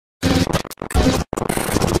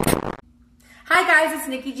Hi guys, it's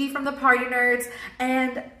Nikki G from the Party Nerds,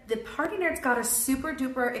 and the Party Nerds got a super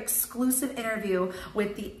duper exclusive interview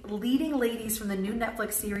with the leading ladies from the new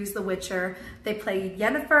Netflix series The Witcher. They play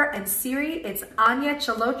Yennefer and Ciri. It's Anya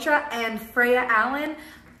Chalotra and Freya Allan.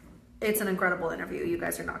 It's an incredible interview. You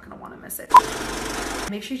guys are not going to want to miss it.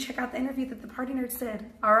 Make sure you check out the interview that the Party Nerds did.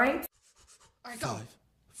 All right? All right, go. 5,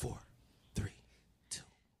 4, 3, 2,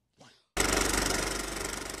 1.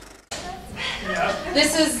 Yeah.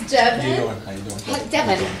 This is Devin. How you doing? How you doing?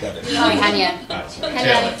 Devin. Hi, Anya. Hello,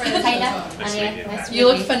 Anya. Nice to You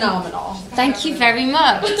meet look phenomenal. Thank you very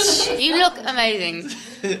much. You look amazing.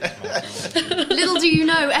 Little do you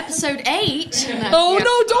know, episode 8. Oh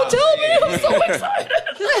no, don't tell me! I'm so excited.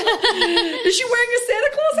 Is she wearing a Santa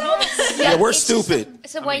Claus outfit? Yeah, we're stupid.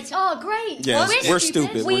 It's a way to... Oh, great. Yes, we're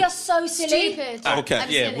stupid. We are so silly. Okay.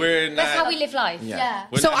 Yeah, we're not... That's how we live life. Yeah.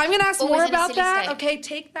 So I'm going to ask Always more in a about silly that. state. Okay,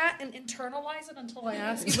 take that and internalize it until I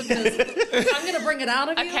ask you because I'm going to bring it out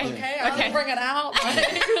of you. Okay, I'm going to bring it out.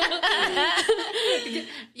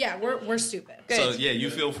 Yeah, we're stupid. So yeah, you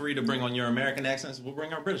feel free to bring on your American accents. We'll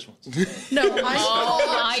bring our British ones. No,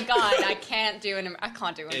 Oh my God, I can't do an... I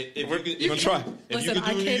can't do it. If You gonna try? If you could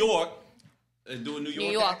do New York, do a New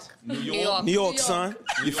York. accent. New York. New York, son.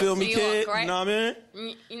 You feel me, New York, kid? right? You know what I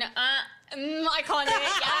mean? You know, I can't do it.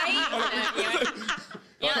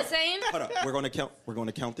 You know what I'm saying? Hold up. We're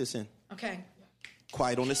gonna count this in. Okay.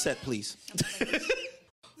 Quiet on the set, please.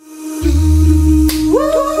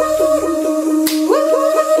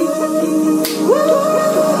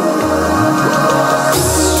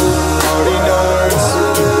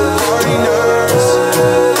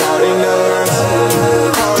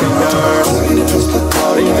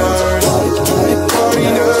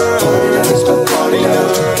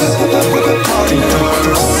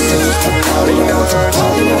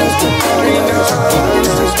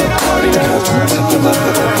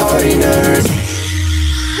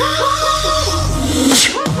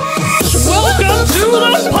 Welcome to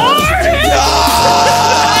the party!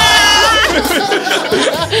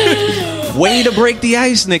 Way to break the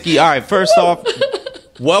ice, Nikki. All right, first off,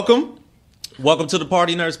 welcome. Welcome to the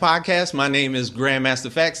Party Nerds podcast. My name is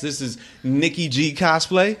Grandmaster Facts. This is Nikki G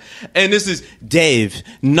Cosplay. And this is Dave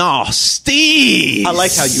Nasty. I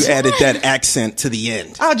like how you added that accent to the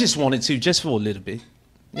end. I just wanted to, just for a little bit.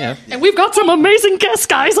 Yeah. And we've got some amazing guests,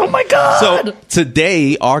 guys. Oh my God. So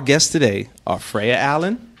today, our guests today are Freya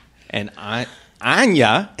Allan and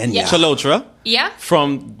Anya Chalotra. Yeah.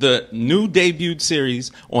 From the new debuted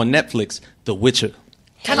series on Netflix, The Witcher.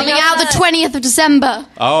 Coming out the 20th of December.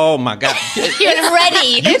 Oh my God. You're ready.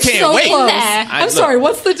 You can't so wait. close. There. I'm sorry,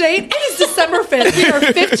 what's the date? It is December 5th. We are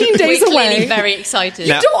 15 days We're clearly away. very excited.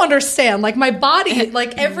 You don't understand. Like, my body,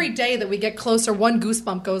 like, every day that we get closer, one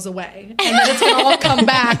goosebump goes away. And then it's going to all come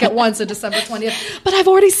back at once on December 20th. But I've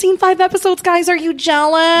already seen 5 episodes, guys. Are you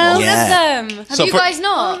jealous? Yeah. Awesome. Have So you for- guys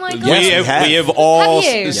not? Oh my God. Yes, we have all Have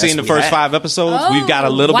you? seen Yes, the we first have. 5 episodes. Oh, We've got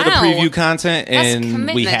a little bit of wow. preview content, and we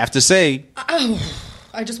commitment. have to say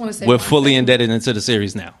I just want to say we're one fully thing. indebted into the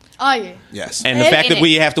series now. Are you? Yes. And the fact that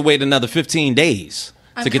we have to wait another 15 days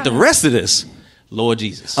to get the kinda- rest of this, Lord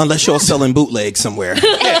Jesus. Unless you're selling bootlegs somewhere. You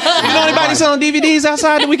know anybody selling DVDs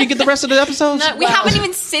outside that we can get the rest of the episodes? No, we haven't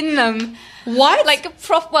even seen them. What? Like,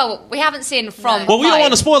 well, we haven't seen from. Well, we don't 5.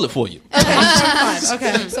 want to spoil it for you. Fine.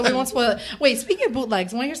 Okay, so we won't spoil it. Wait, speaking of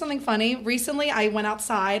bootlegs, want to hear something funny? Recently, I went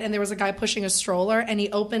outside and there was a guy pushing a stroller, and he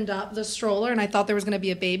opened up the stroller, and I thought there was going to be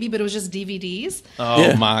a baby, but it was just DVDs. Oh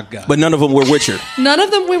Yeah. my God. But none of them were Witcher. None of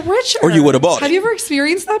them were richer. Or you would've bought it. Have you ever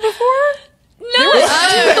experienced that before? No.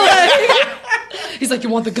 He's like, you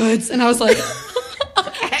want the goods? And I was like,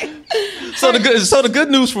 okay. So the good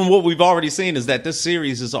news from what we've already seen is that this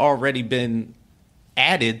series has already been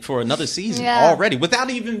added for another season already without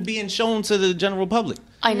even being shown to the general public.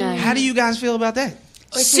 I know. How do you guys feel about that?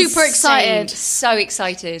 Super excited. So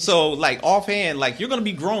excited. So like offhand, like you're gonna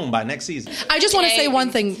be grown by next season. I just want to say one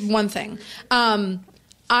thing. I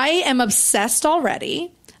am obsessed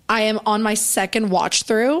already. I am on my second watch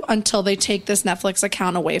through until they take this Netflix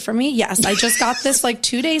account away from me. Yes, I just got this like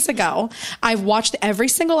 2 days ago. I've watched every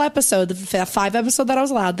single episode, the 5 episode that I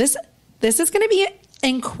was allowed. This is going to be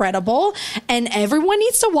incredible, and everyone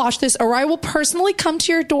needs to watch this, or I will personally come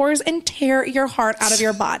to your doors and tear your heart out of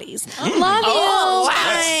your bodies. Love you.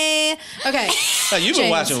 Bye. Okay. You've been James.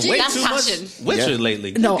 watching way That's too passion. much Witcher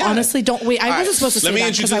lately. No, God. honestly, don't wait. I All wasn't right, supposed to say let me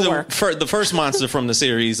that because introduce I work. the first monster from the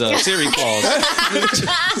series, Siri Claus.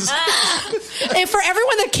 And for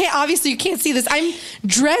everyone that can't, obviously you can't see this, I'm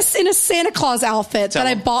dressed in a Santa Claus outfit that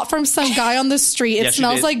I bought from some guy on the street. It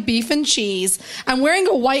smells like beef and cheese. I'm wearing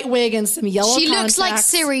a white wig and some yellow She contacts. looks like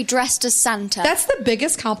Siri dressed as Santa. That's the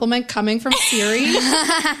biggest compliment coming from Siri.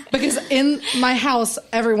 Because in my house,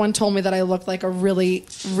 everyone told me that I looked like a really,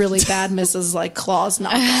 really bad Mrs. like Claus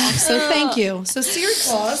knockoff. So thank you. So Siri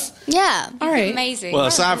Claus. Yeah. All right. Amazing. Well,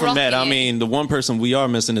 aside from that, I Rocking it. mean, the one person we are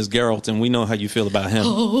missing is Geralt, and we know how you feel about him.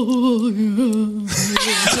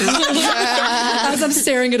 As I'm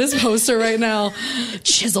staring at his poster right now,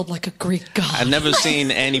 chiseled like a Greek god. I've never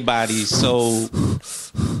seen anybody so...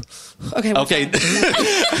 Okay.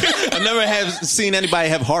 I've never seen anybody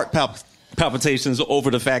have heart palpitations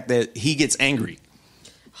over the fact that he gets angry.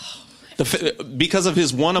 Because of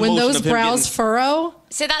his one emotion When those of him brows getting,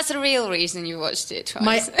 so that's the real reason you watched it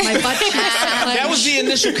twice. my butt cheeks. that was the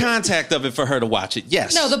initial contact of it for her to watch it.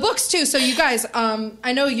 Yes. No, the books too. So you guys,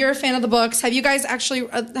 I know you're a fan of the books. Have you guys actually?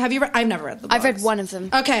 Have you read? I've never read the books. I've read one of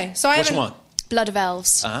them. Okay, so I Which haven't. one? Blood of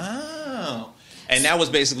Elves. Oh. And that was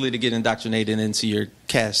basically to get indoctrinated into your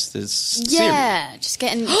cast as Siri. Yeah,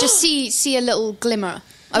 just see a little glimmer.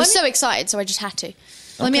 I was so excited, so I just had to.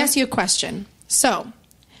 Let me ask you a question. So,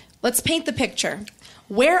 let's paint the picture.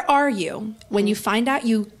 Where are you when you find out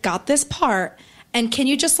you got this part? And can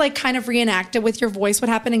you just like kind of reenact it with your voice? What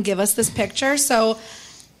happened and give us this picture? So,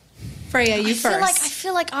 Freya, you first. I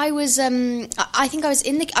feel like I was. I think I was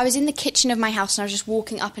in the kitchen of my house and I was just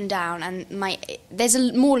walking up and down. And there's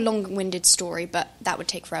a more long-winded story, but that would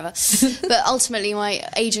take forever. But ultimately, my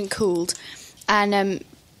agent called and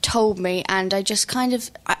told me, and I just I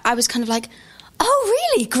was kind of like, oh,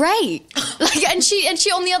 really? Great. Like, and she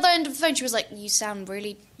on the other end of the phone, she was like, you sound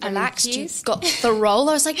really relaxed. You got the role.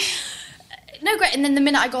 I was like, no, great. And then the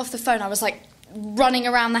minute I got off the phone, I was like running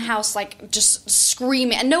around the house, like just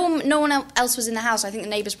screaming. And no one else was in the house. I think the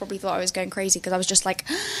neighbours probably thought I was going crazy because I was just like,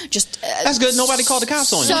 That's good. Nobody called the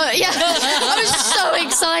cops on you. Yeah, I was so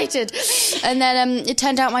excited. And then it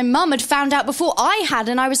turned out my mum had found out before I had,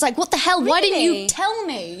 and I was like, what the hell? Why didn't you tell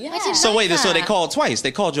me? Yeah. So wait, so they called twice.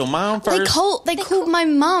 They called your mom first? They called my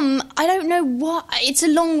mum. I don't know what. It's a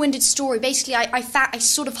long-winded story. Basically, I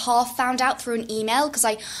sort of half found out through an email because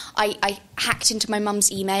I hacked into my mum's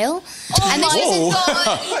email. And this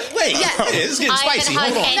Wait, it's getting spicy.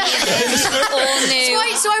 Hold on.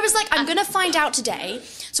 So I was like, I'm going to find out today.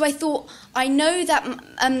 So I thought, I know that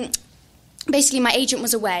basically my agent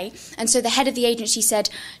was away, and so the head of the agency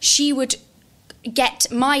said she would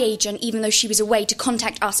get my agent, even though she was away, to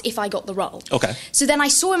contact us if I got the role. Okay. So then I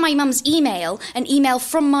saw in my mum's email an email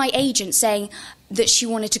from my agent saying that she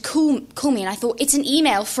wanted to call me, and I thought, it's an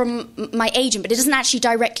email from my agent, but it doesn't actually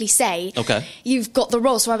directly say you've got the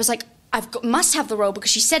role. So I was like, must have the role,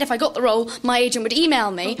 because she said if I got the role, my agent would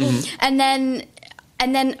email me. And then,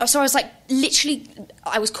 so I was like, literally,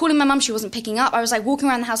 I was calling my mum, she wasn't picking up. I was like walking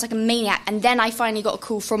around the house like a maniac, and then I finally got a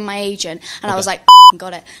call from my agent, and I was like,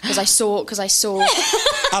 got it, because I saw.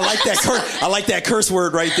 I like that curse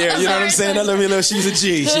word right there. You know what I'm saying? I love you. She's a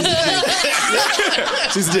G. She's a G.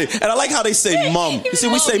 She's a G. And I like how they say mom. You see,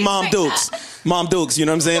 we say mom Dukes. Mom Dukes. You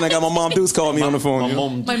know what I'm saying? I got my mom Dukes calling me on the phone.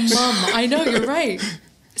 My mom. I know, you're right.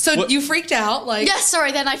 So you freaked out, like... Yeah,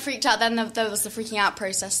 sorry, then I freaked out. Then there was the freaking out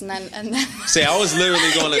process, and then... See, I was literally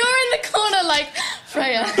going to... You're in the corner like,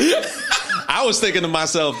 Freya. I was thinking to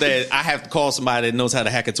myself that I have to call somebody that knows how to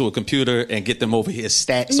hack into a computer and get them over here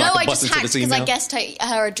stat so I can bust into this email. No, I just hacked because I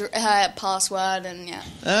guessed her password, and yeah.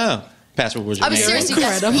 Oh. Password was your I was name. seriously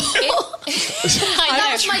incredible. I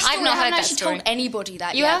know. I've not heard that story. Told anybody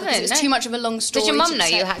that You yet, haven't? because it's too much of a long story. Did your mum to know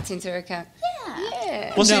say. you hacked into her account?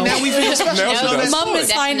 Yeah. Well, see, No. now we feel special. Mum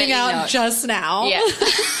is finding Definitely out not. just now. Yeah.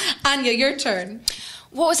 Anya, your turn.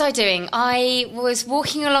 What was I doing? I was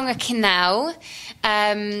walking along a canal,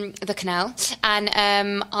 the canal, and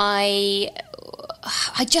I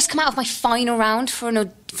just come out of my final round for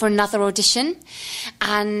another audition,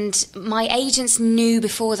 and my agents knew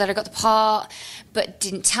before that I got the part, but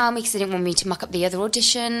didn't tell me because they didn't want me to muck up the other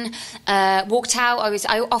audition. Walked out.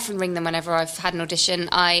 I often ring them whenever I've had an audition.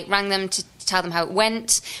 I rang them to tell them how it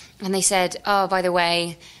went, and they said, "Oh, by the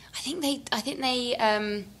way, I think they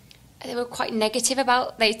were quite negative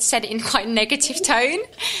about. They said it in quite a negative tone,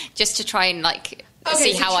 just to try and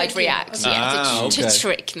see how I'd react. Okay. Yeah, to okay.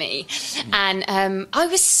 trick me. And I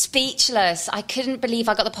was speechless. I couldn't believe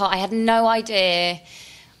I got the part. I had no idea.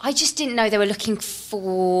 I just didn't know they were looking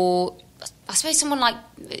for, I suppose, someone like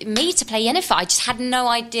me to play Yennefer. I just had no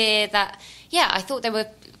idea that. Yeah, I thought they were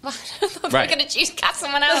I thought Right. they were going to choose cast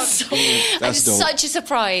someone else. It was dope. such a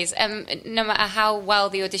surprise. No matter how well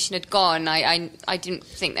the audition had gone, I didn't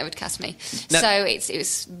think they would cast me. Now- So it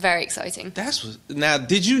was very exciting. Now,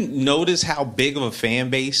 did you notice how big of a fan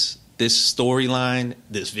base this storyline,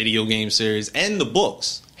 this video game series, and the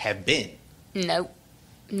books have been?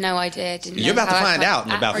 No idea. Didn't You're know about to how find out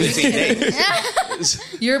in about 15 days.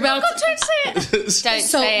 You're about to. Don't say it. Don't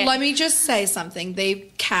So say it. let me just say something. They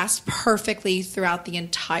cast perfectly throughout the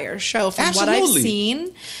entire show. From what I've Absolutely.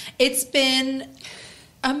 seen, it's been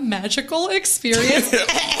a magical experience.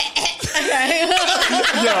 Okay.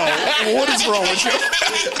 Yo, what is wrong with you?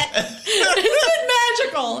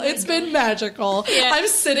 It's been magical. Yeah. I'm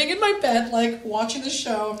sitting in my bed, like watching the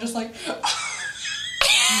show. I'm just like,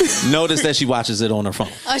 Notice that she watches it on her phone.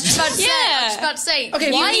 I was just about to say.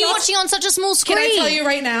 Okay, why are you you know- watching on such a small screen? can I tell you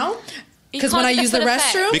right now? Because when can't I use the get the full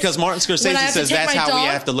effect. restroom, Because Martin When I Scorsese have to says take that's my how we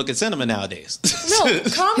dog- have to look at cinema nowadays.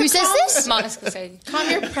 Who says this? Martin Scorsese. Calm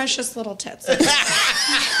your precious little tits.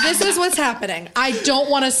 This is what's happening. I don't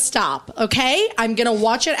want to stop, okay? I'm going to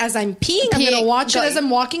watch it as I'm peeing. I'm going to watch it Got as you. I'm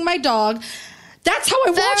walking my dog. That's how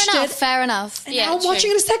I watched it. Fair enough. And Yeah, now I'm true.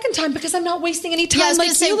 watching it a second time because I'm not wasting any time I was like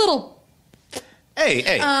gonna say- you little... Hey,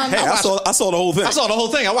 Hey, I saw the whole thing. I saw the whole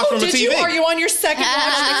thing. I watched Oh, from the did TV. you? Are you on your second watch?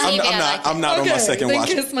 I'm TV, I not. like I'm not on my second then watch.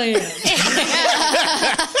 kiss my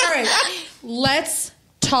hand. All right, let's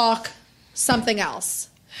talk something else.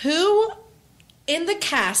 Who in the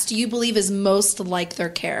cast do you believe is most like their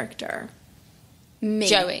character? Me.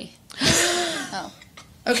 Joey.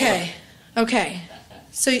 Okay.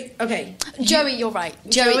 So, okay. Joey, you're right.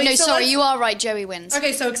 Joey. Joey, No, so sorry, let's- you are right. Joey wins.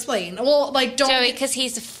 Okay, so explain. Well, like, don't... Joey, because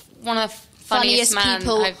he's one of the funniest, Funniest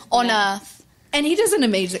people on earth. And he does an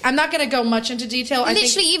amazing... I'm not going to go much into detail. I Literally,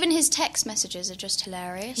 think... even his text messages are just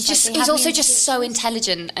hilarious. He's also just so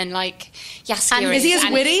intelligent and like Jaskier And is he as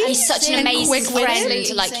and witty He's such an and amazing quick-witted? friend.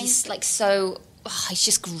 Like Amazing. he's like so. Oh, he's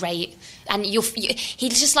just great, and he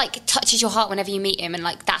just like touches your heart whenever you meet him, and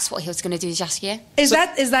like that's what he was going to do with Jaskier. Is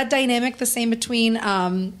that dynamic the same between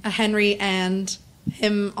Henry and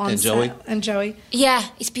him on And set? Joey? And Joey? Yeah,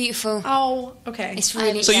 it's beautiful. Oh, okay. It's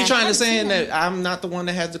really. So yeah. you're trying to say that I'm not the one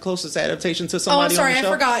that has the closest adaptation to Oh, I'm somebody sorry, on the I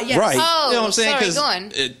show? forgot. Yes. Right. Oh, You know what I'm saying? sorry,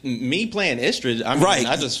 go on. Me playing Istrid, I mean, Right.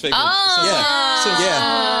 I just figured.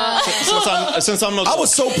 Yeah. Since I'm I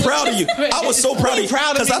was so proud of you. I was so proud of you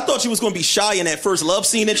proud of because me? I thought you was going to be shy in that first love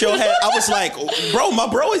scene that y'all had. I was like, bro, my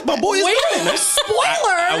boy is Wait, doing it. spoiler!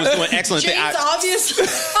 I was doing excellent things. James obviously...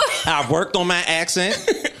 I worked on my accent.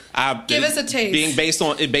 Give us a taste. Being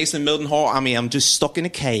based in Milton Hall, I mean, I'm just stuck in a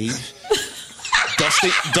cave,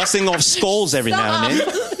 dusting off skulls every now and then.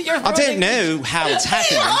 You're I don't ruining- know how it's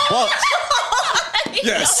happening, but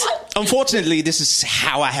Yes. unfortunately, this is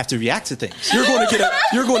how I have to react to things. You're going to get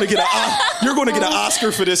an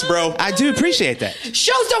Oscar for this, bro. I do appreciate that.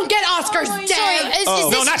 Shows don't get Oscars, Sorry, Dave! is No,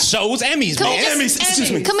 this, not shows, Emmys, Can we man. just- Emmys,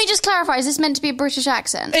 excuse me. Can we just clarify? Is this meant to be a British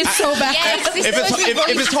accent? It's so bad. Yes, this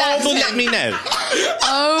If it's horrible, let me know.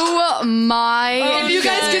 Oh my! If you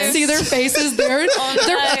guys can see their faces, their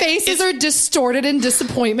faces are distorted in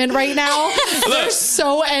disappointment right now. They're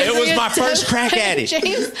so angry. It was my at first crack at it.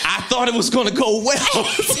 James. I thought it was going to go well.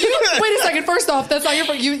 Wait a second. First off, that's not your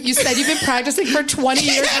fault. You said you've been practicing for 20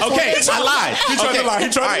 years. Okay, I lied. He tried to lie. He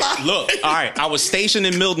tried to All right, look. All right, I was stationed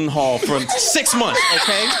in Milton Hall for 6 months.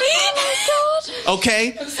 Okay.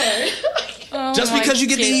 Okay. I'm sorry. Just because you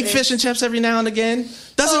get to eat fish and chips every now and again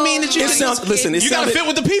doesn't mean that you. It sounds. Listen, it You gotta sounded, fit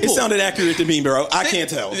with the people. It sounded accurate to me, bro. I can't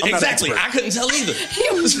tell. I'm Exactly. Not an I couldn't tell either.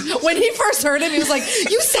 When he first heard him, he was like,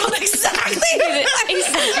 "You sound exactly."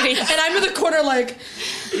 Exactly. And I'm in the corner like,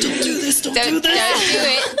 "Don't do this. Don't do Don't this." do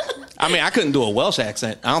it. I mean, I couldn't do a Welsh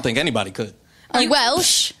accent. I don't think anybody could.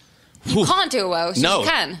 Welsh. You can't do a Welsh. No, You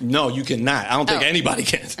can. no, you cannot. I don't think Oh. anybody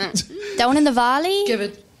can. Down in the valley. Give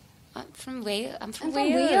it. I'm from Wales.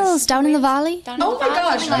 Wheels down in the valley. Down in Oh the my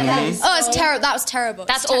valley. gosh. Oh, it's terrible. That was terrible.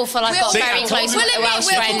 That's awful. I've got See, very I close told you. Welsh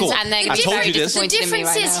friends, and they're I told very you this. the disappointed in me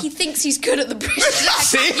difference right is now. he thinks he's good at the British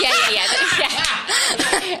accent. See? Yeah.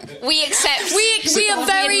 We accept. We are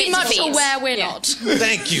very admit much defeat. aware we're Yeah. not.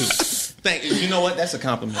 Thank you. Thank you. You know what? That's a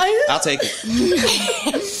compliment. I'll take it.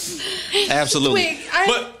 Absolutely. Wait,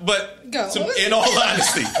 but Go. in all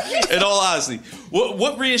honesty,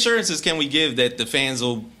 what reassurances can we give that the fans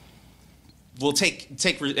will take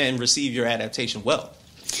and receive your adaptation well?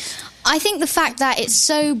 I think the fact that it's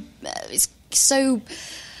so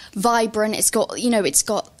vibrant. It's got, it's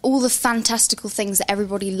got all the fantastical things that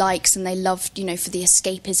everybody likes and they love, for the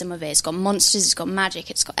escapism of it. It's got monsters, it's got magic,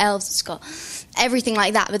 it's got elves, it's got everything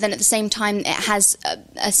like that. But then at the same time, it has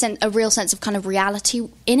a real sense of kind of reality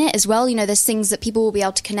in it as well. There's things that people will be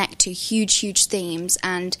able to connect to, huge themes,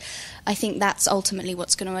 and I think that's ultimately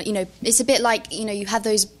what's going to, it's a bit like, you have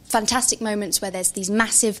those fantastic moments where there's these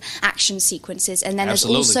massive action sequences, and then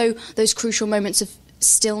Absolutely. there's also those crucial moments of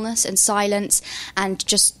stillness and silence, and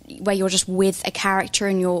just where you're just with a character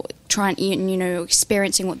and you're trying,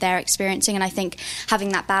 experiencing what they're experiencing. And I think having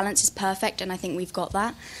that balance is perfect, and I think we've got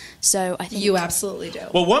that. So I think You absolutely do.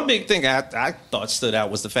 Well, one big thing I thought stood out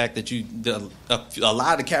was the fact that a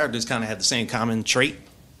lot of the characters kind of had the same common trait.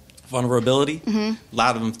 Vulnerability. Mm-hmm. A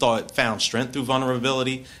lot of them found strength through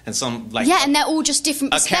vulnerability, and some and they're all just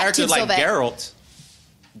different perspectives a character like of it. Geralt,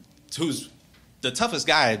 who's the toughest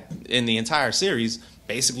guy in the entire series,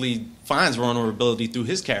 basically finds vulnerability through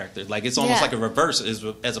his character. Like it's almost like a reverse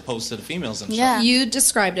as opposed to the females themselves. Yeah. You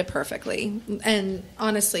described it perfectly, and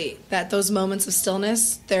honestly, that those moments of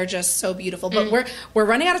stillness, they're just so beautiful. But we're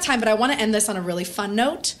running out of time, but I want to end this on a really fun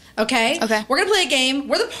note. Okay. We're gonna play a game.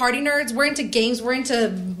 We're the party nerds. We're into games. We're into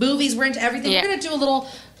movies. We're into everything. Yeah. We're gonna do a little.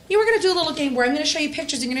 We're gonna do a little game where I'm gonna show you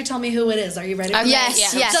pictures. You're gonna tell me who it is. Are you ready? Okay,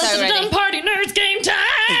 Yes, yes. So ready. Dun party nerds game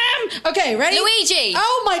time. Okay, ready? Luigi.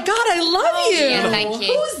 Oh my God, I love you. yeah, thank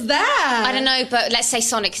you. Who's that? I don't know, but let's say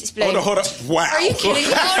Sonic 'cause it's blue. Hold on. Wow. Are you kidding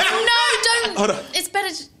me? Oh, no, don't. Hold on. It's better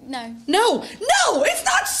to, no. No, it's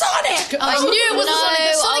not Sonic. I knew it wasn't no,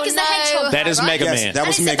 Sonic. Sonic oh, is the no. hedgehog. That is right? Mega Yes, Man. that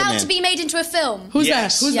was And it's Mega about Man. to be made into a film. Who's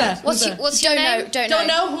Yes. that? Who's Yeah. that? What's your name? Don't Don't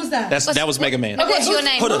know. know? Who's that? That was Mega Man. What's your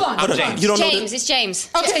name? Hold on. Hold on. Hold on. You don't know James. that? It's James.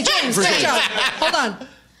 Okay, James, great job. Hold on.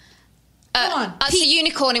 Come on. That's the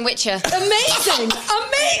unicorn in Witcher. Amazing!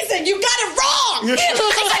 You got it wrong! It's a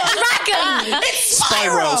dragon. It's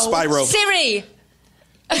Spyro. Siri.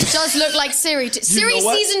 It does look like Siri. Siri know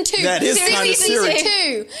what? season 2. That is Siri kinda season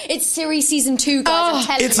Siri. 2. It's Siri season 2, guys. I'm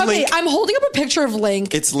telling it's you. Okay, Link. I'm holding up a picture of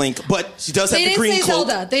Link. It's Link, but she does have They the didn't green say cloak.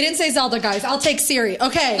 Zelda. They didn't say Zelda, guys. I'll take Siri.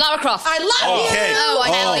 Okay. Lara Croft. I love you. Okay. Oh,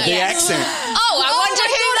 hell the yes. accent. Oh, I wonder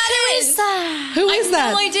who that is. Who is I that?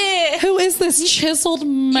 have no idea. Who is this chiseled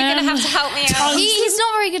man? You're gonna have to help me out. He's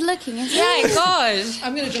not very good looking, is he? Yeah, God.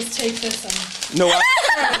 I'm gonna just take this and No, and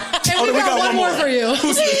Oh, we then we got one more for you.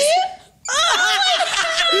 Who's this?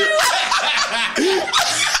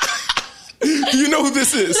 Do you know who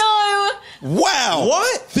this is? No. Wow.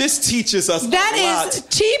 What? This teaches us That a lot. is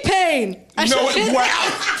T-Pain. You know what?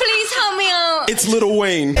 Wow. Please help me out. It's Lil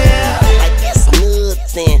Wayne. I guess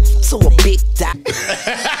nothing to a big dot.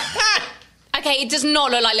 Okay, it does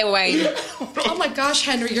not look like Lil Wayne. Oh my gosh,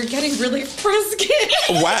 Henry, you're getting really frisky.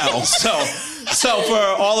 Wow. So for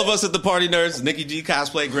all of us at the Party Nerds, Nikki G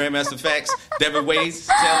Cosplay, Grandmaster Facts, Devin Ways,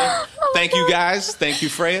 Taylor, thank you guys. Thank you,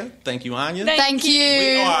 Freya. Thank you, Anya. Thank you.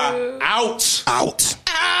 We are out. Out.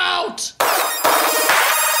 Out.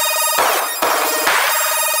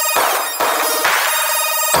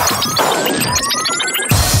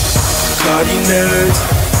 Party nerds,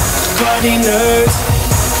 party nerds,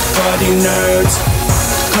 party nerds,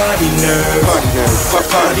 party nerds,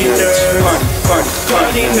 party nerds, party nerds,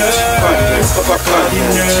 party nerds, party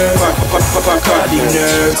nerds, party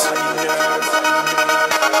nerds.